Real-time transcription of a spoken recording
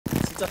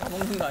진짜 다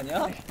먹는 거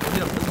아니야?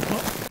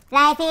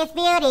 Life is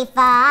beautiful.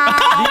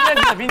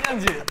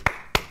 민영지.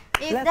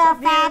 It's so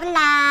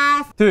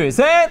fabulous. 둘,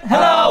 셋.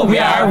 Hello, we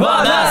are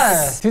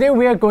ONEUS. Today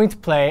we are going to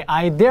play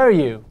I Dare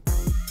You.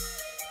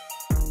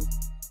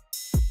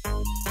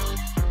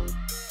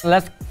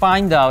 Let's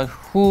find out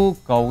who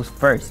goes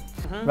first.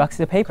 Rocks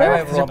the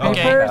paper.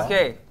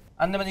 Okay.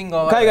 안 내면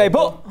거.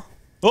 가위가위보.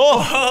 오!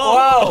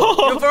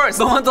 와우! You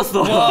first. 너만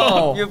떴어.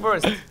 Wow. You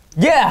first.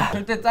 Yeah.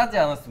 절대 짜지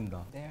않았습니다.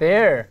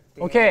 There.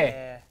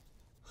 Okay.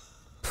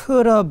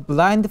 Put a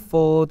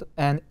blindfold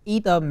and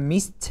eat a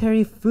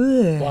mystery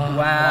food.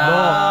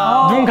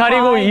 와우. 눈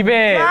가리고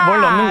입에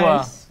뭘 넣는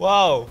거야.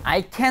 와우.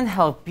 I can't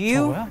help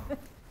you.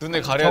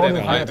 눈을 가려야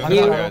되는 거야.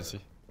 눈을 가려야지.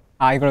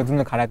 아 이걸로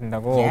눈을 가려야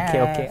된다고?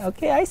 Yes.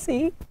 Okay, I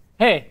see.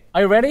 Hey,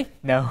 are you ready?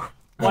 No.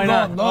 Why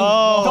not?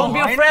 No. Don't be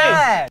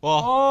afraid.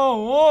 와.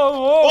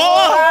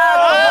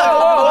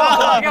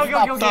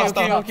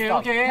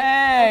 Okay.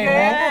 Hey,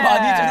 너무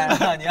많이 주는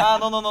거 아니야?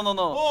 No.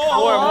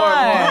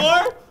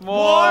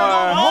 More.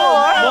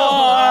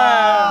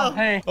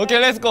 Hey. 오케이,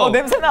 렛츠 고.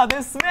 냄새나, 내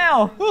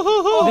smell.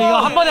 근데 이거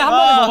한 번에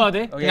먹어야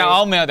돼. 그냥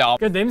아홉 해야 돼. 아홉.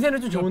 그 냄새는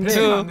좀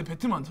좋은데.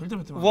 배트만 절대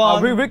배트만.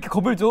 원. 왜 이렇게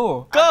겁을 줘?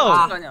 고.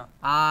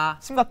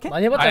 심각해?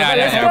 많이 해봤자. 아니야.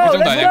 Let's 그 go.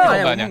 정도 Let's 아니야. go. 그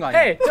정도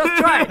아니야. Hey, just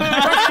try.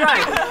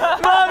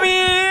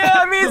 Mommy,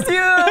 I miss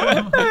you.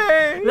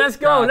 Let's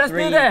go. Let's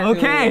do that.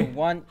 Okay.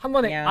 한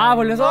번에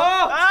벌려서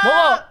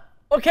먹어.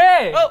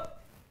 Okay.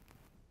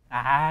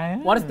 아.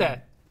 What is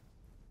that?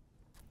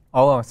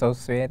 Oh, so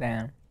sweet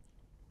and.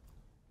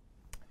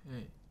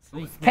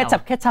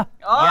 Ketchup. Tomato ketchup.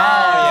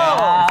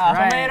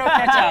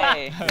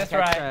 That's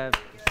right.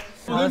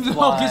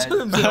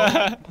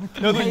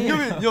 너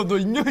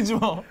인정하지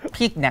마.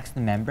 Pick next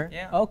member.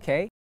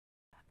 Okay.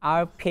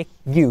 I'll pick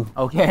you.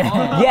 Okay.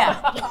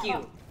 Yeah. Pick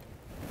you.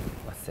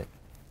 What's it?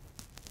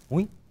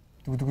 What's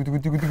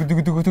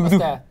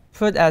that?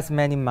 Put as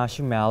many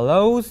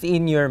marshmallows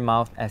in your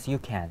mouth as you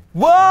can.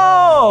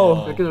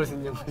 Whoa! 몇 개 넣을 수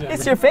있는 거야?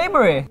 It's your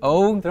favorite.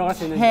 들어갈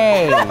수 있는 거야.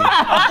 Hey.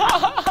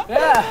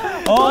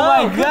 Oh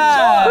my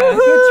god.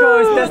 Good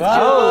choice. That's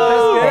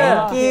good.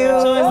 Thank you.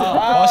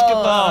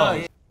 맛있겠다.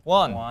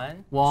 원.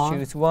 One.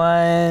 Choose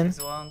one.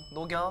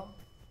 녹여.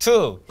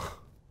 투.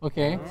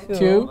 Okay.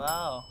 Two.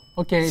 Wow.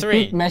 Okay.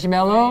 Three. Big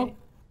marshmallow.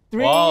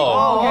 Three.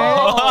 와우. Okay.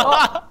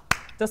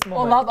 Just a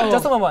not moment. all.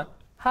 Just a moment.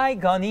 Hi,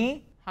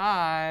 Gunny.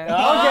 Hi.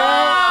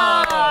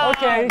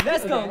 Okay.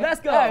 Let's go.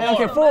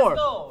 Okay. Four.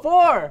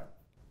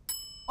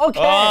 Okay.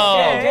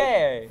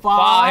 Okay.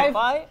 Five.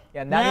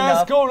 Yeah, not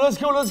enough. Let's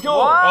go.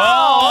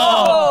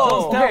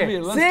 Wow. Don't Okay. me.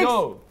 Let's Six.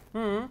 go.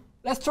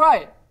 Let's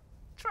try.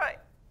 Try.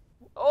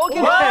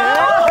 Okay.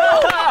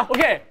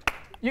 Okay.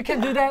 You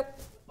can do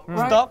that.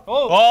 Right? Stop.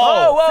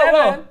 Whoa.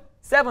 Seven.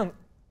 7.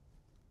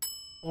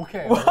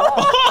 Okay.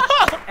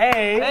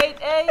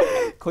 8.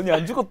 건이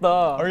안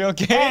죽었다. Are you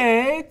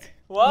okay?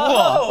 8.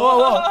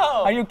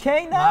 우와. Are you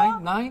okay now?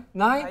 Nine.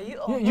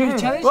 You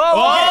challenge?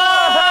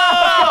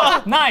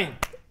 와. 9.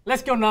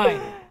 Let's go 9.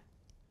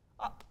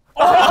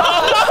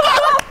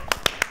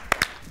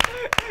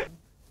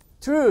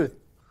 Truth.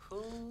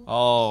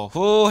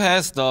 Who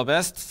has the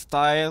best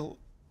style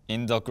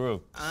in the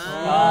group?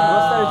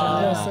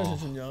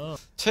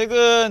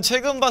 최근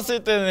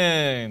봤을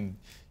때는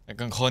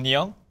약간 건이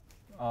형?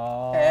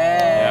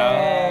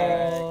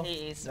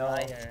 He is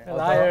liar.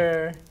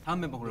 Liar.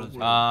 다음 멤버 골라줘.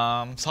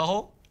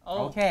 서호?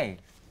 Okay.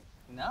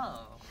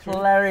 No.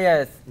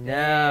 Hilarious. No.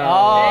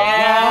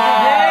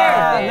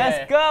 Yeah.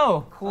 Let's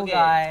go. Cool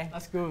guy.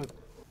 That's good.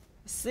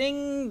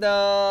 Sing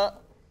the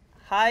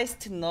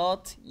highest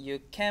note you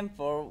can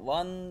for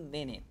 1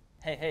 minute.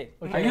 Hey.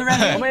 Okay. Are you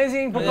ready?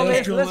 Amazing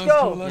performance. Let's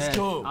go. Let's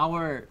go.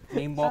 Our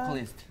main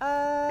vocalist.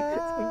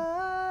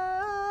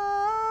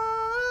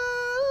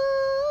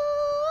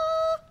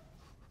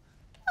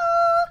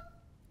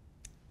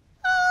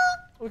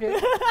 Okay.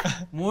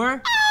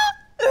 More?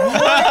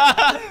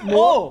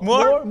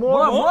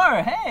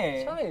 More.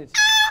 Hey. Nice.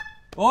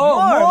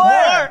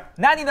 More.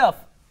 Not enough.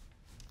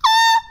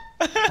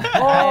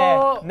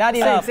 Not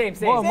enough. Same.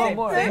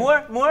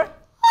 More.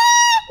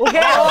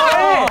 Okay.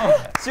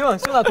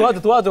 시원아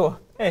도와줘.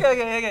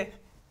 Okay.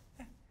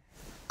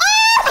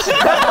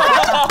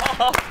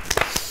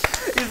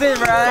 Is it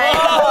right?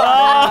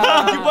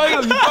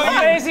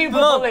 Amazing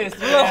performance.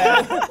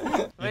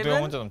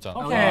 이도영 혼자 남자.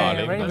 Okay.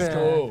 레이븐. Let's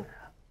go.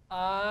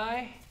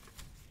 I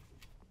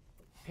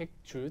pick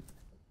truth.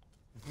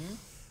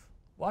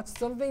 What's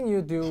something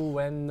you do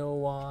when no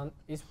one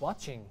is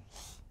watching?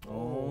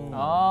 어떤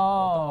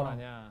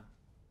거라냐?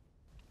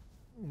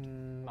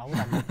 아무도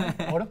안 봐.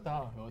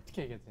 어렵다.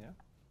 어떻게 얘기해야 되냐?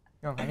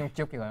 형 그냥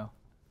귀엽게 가요.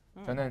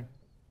 저는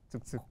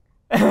쓱쓱.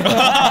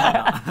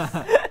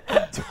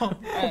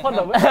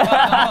 한다고요?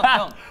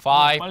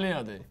 5, 빨리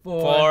해야 돼.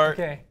 4,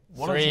 오케이.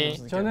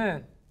 3.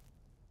 저는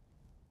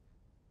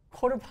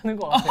코를 파는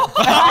것 같아요.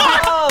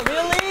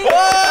 Really?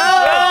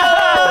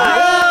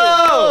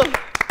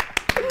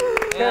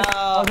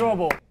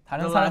 Adorable.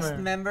 다른 The last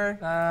사람을. member.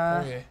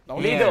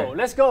 Leedo,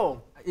 let's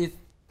go. It's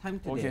time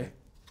to dance.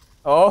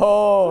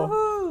 오.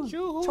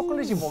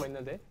 초콜릿이 뭐가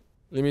있는데?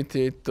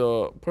 limited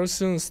the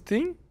person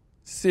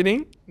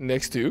sitting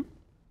next to you.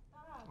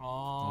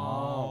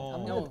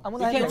 You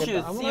can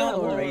choose Xion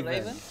or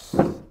Ravn.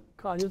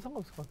 그거 아니어도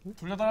상관없을 것 같은데.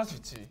 둘 다 따라할 수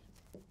있지.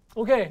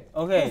 오케이.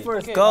 Okay. Who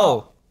first?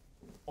 Go.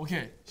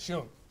 오케이,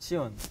 시온.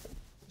 Xion.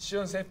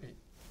 시온 세피.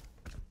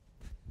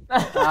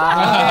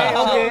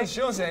 오케이.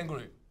 시온's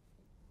angry.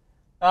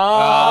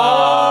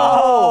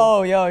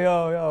 Oh,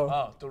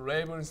 yo. The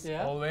Ravens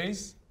Yeah.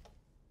 always.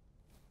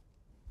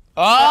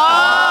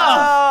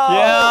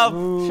 Yeah.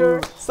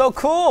 Sure. So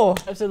cool.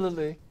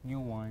 Absolutely. You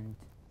want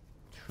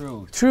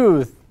truth.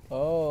 Truth.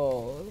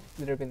 Oh, a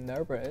little bit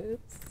nervous.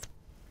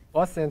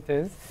 What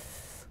sentence?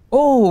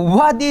 Oh,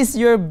 what is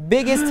your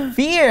biggest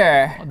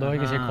fear?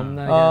 너에게 제일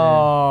겁나게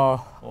하는.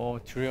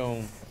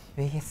 두려움.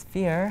 biggest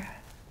fear?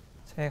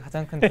 제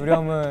가장 큰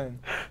두려움은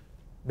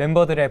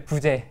멤버들의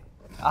부재.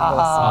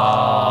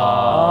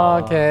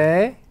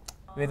 오케이.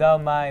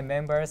 Without my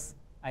members,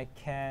 I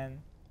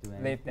can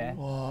live that.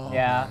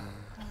 Yeah.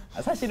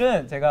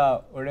 사실은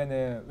제가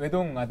원래는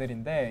외동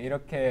아들인데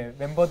이렇게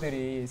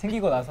멤버들이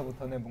생기고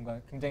나서부터는 뭔가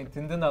굉장히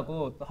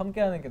든든하고 또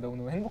함께하는 게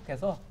너무너무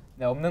행복해서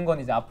네, 없는 건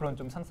이제 앞으로는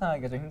좀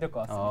상상하기가 좀 힘들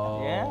것 같습니다.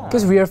 Yeah.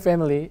 Because we are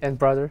family and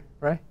brother,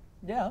 right?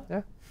 Yeah.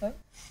 Yeah.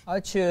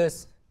 I'll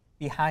choose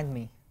behind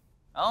me.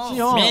 Oh,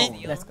 Xion.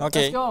 Me? Let's go.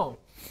 Okay. Let's go.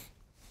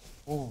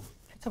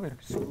 케첩을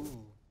이렇게 쑥.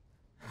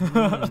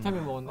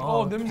 비타민 먹었네.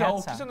 냄새.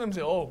 케찹. 케첩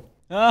냄새.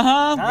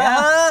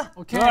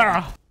 오케이.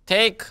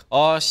 Take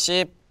a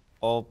sip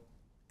of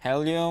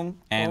helium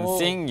and Oh.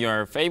 sing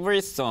your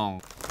favorite song.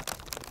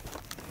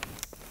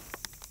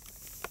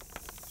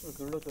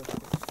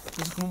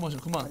 계속 그만 마셔.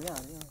 그만.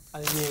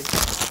 아니,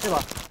 해봐.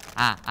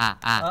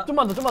 아.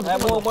 좀만 더.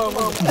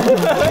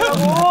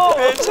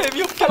 왜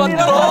재미없게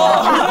만들어?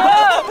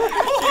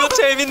 이거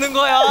재밌는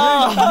거야.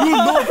 이거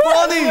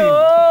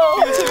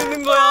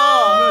재밌는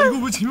거야.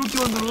 이거 왜 재미없게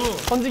만들어?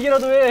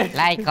 던지기라도 해.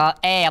 Like a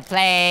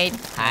airplane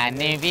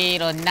하늘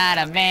위로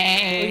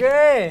날아매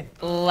오케이.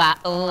 우와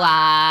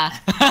우와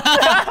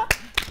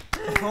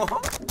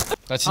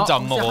나 진짜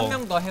안 먹어. 한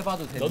명 더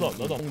해봐도 돼. 나도 안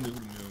먹는데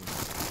그러면.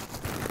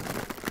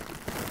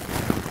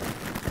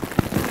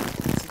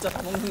 진짜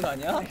다 먹는 거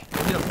아니야?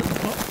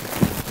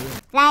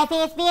 Life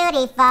is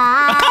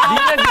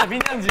beautiful.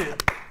 민양지.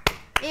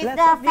 It's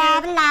so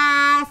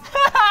fabulous.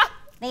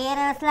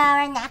 Little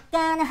slower, not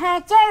gonna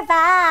hurt your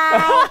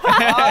vibe.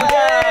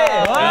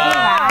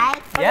 Right?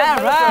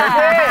 Yeah,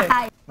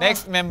 right.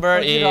 Next member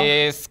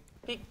is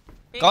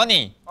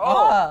Keonhee.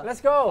 Let's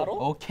go.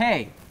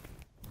 Okay.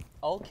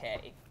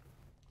 Okay.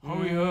 How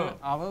are you?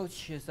 I will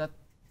choose a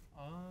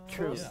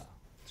Truth.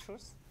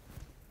 Truth.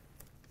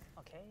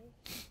 Okay.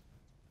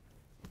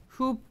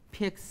 who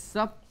picks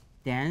up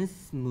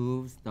dance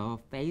moves the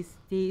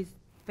fastest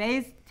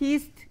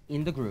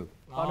in the group.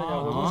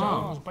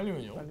 좀 빨리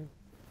외냐?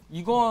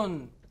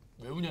 이건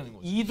외우냐는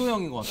거지.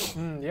 이도형인 것 같아.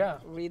 Yeah.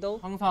 Riddle.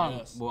 항상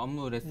Yes. 뭐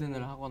안무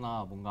레슨을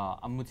하거나 뭔가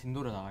안무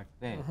진도를 나갈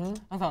때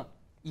항상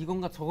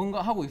이건가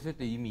저건가 하고 있을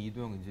때 이미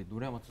이도형은 이제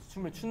노래에 맞춰서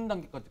춤을 추는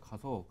단계까지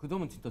가서 그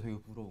점은 진짜 되게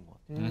부러운 것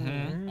같아.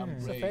 I'm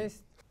So brave.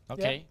 face.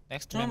 Okay.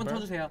 Next 춤 한번 member.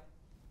 쳐주세요.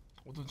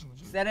 어떤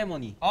친구지?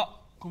 세레머니.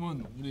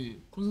 그러면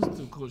우리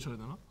콘서트 그거 줘야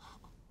되나?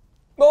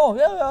 Oh.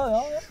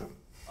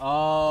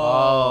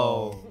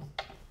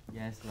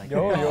 Yes, like that.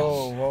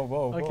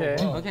 whoa. Okay.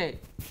 Okay,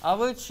 I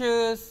will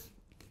choose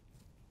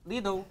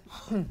Leedo.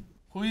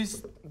 Who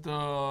is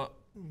the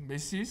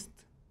bassist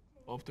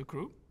of the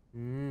group?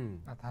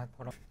 다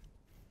돌아.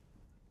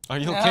 Are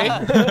you okay?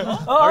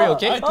 Are you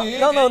okay?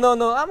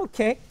 No, I'm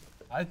okay.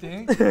 I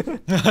think.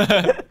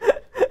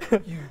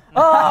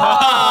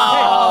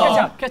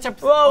 Ketchup.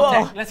 Whoa.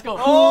 Okay, let's go.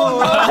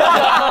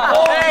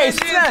 Hey,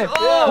 snap.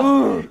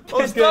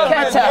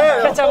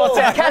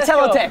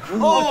 Ketchup attack.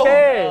 Oh.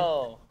 Okay.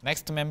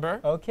 Next member.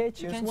 Okay, You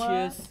choose can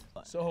one. choose.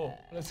 So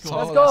let's go.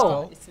 Let's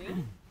go. It's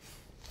me.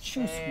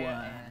 Choose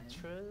one.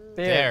 True.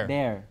 There.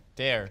 There.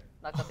 There.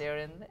 아까 there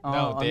했는데.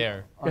 No,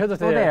 there. 해도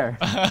So there.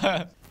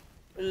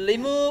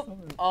 Remove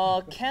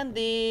a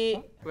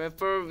candy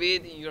wrapper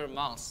with your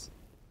mouth.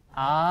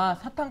 아,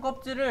 사탕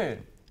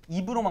껍질을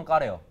입으로만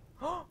까래요.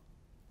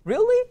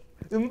 Really?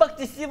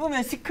 은박지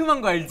씹으면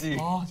시큼한 거 알지?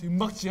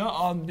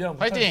 은박지야? 미안.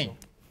 파이팅.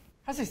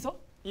 할 수 있어?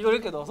 이걸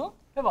이렇게 넣어서?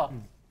 해봐.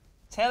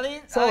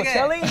 Challenge. So, Okay.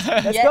 challenge.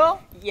 Let's Yeah. go.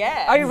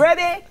 Yeah. Are you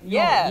ready?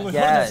 Yeah. 이거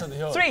Yes.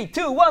 혀 3,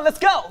 2, 1, let's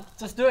go.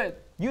 Just do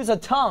it. Use a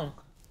tongue.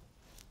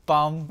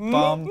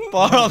 빰빰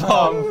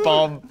빠라밤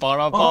빰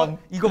빠라밤.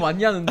 이거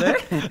많이 하는데?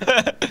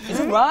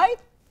 Is it right?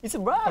 Is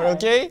it right?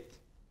 Okay.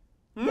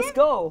 Let's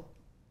go.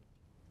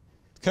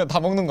 그냥 다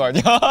먹는 거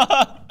아니야?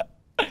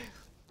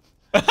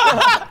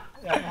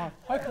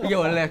 이게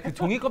원래 그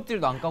종이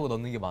껍질도 안 까고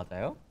넣는 게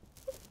맞아요?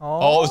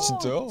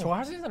 진짜요? 저거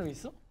할 수 있는 사람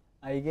있어?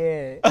 아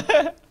이게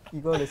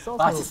이거를 써서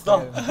맛있어.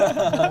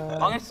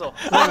 망했어.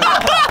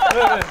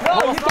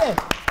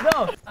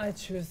 I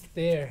choose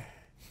there.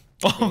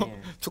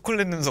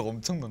 초콜릿 냄새가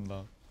엄청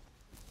난다.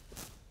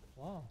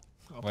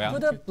 뭐야?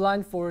 Put a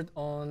blindfold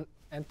on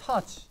and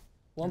touch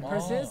one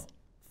person's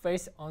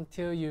face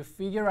until you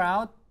figure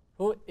out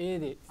who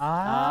it is.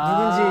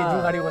 누군지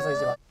눈 가리고서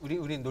이제 막.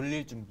 우린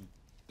놀릴 준비.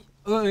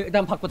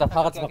 일단 바꾸자.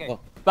 다 같이 바꿔.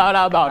 Who's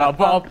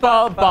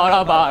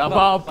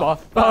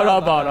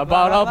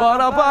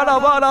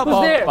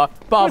there?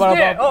 Who's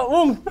there?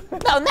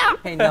 No, no.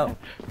 Hey, no.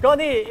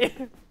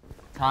 건이.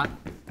 자,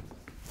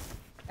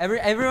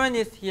 everyone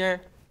is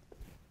here.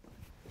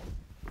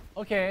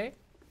 Okay.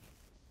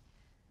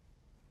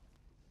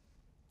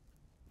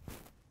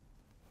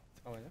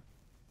 잠깐만요.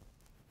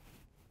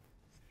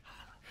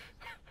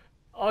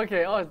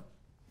 Okay.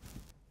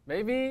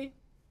 Maybe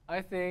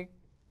I think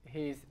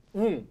he's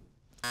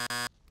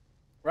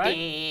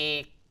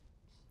right?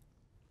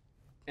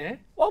 Eh?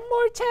 One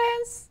more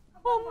chance.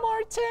 One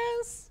more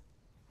chance.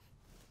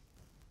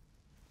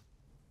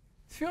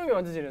 수염이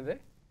완전 지는데?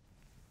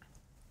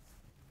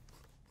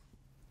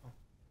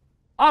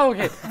 아,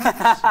 오케이.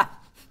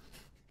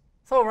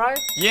 So right?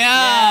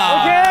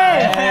 Yeah.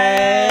 Okay.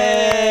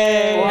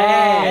 Hey,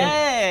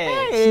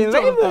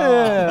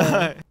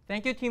 Ravn.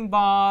 Thank you, Team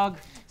Vogue.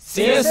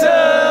 See you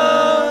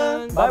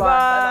soon. Bye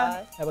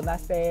bye. Have a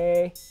nice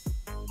day.